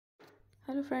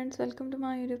Hello friends, welcome to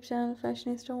my YouTube channel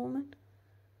Fashionista Woman.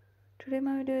 Today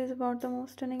my video is about the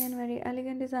most stunning and very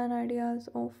elegant design ideas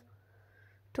of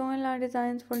tonal art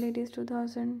designs for ladies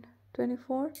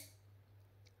 2024.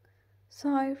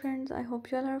 So hi friends, I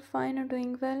hope you all are fine and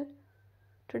doing well.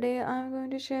 Today I am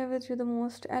going to share with you the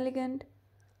most elegant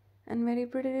and very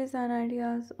pretty design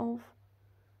ideas of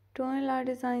tonal art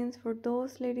designs for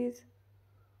those ladies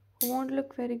who want to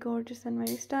look very gorgeous and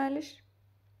very stylish.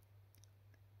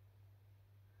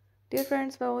 Dear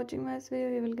friends, by watching my video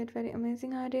you will get very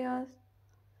amazing ideas.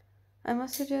 I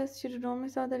must suggest you to don't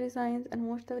miss out the designs and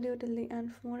watch the video till the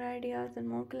end for more ideas and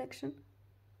more collection.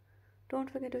 Don't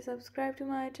forget to subscribe to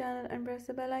my channel and press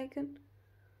the bell icon.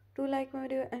 Do like my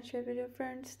video and share with your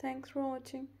friends. Thanks for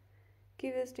watching.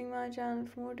 Keep visiting my channel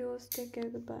for more videos. Take care.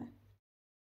 Goodbye.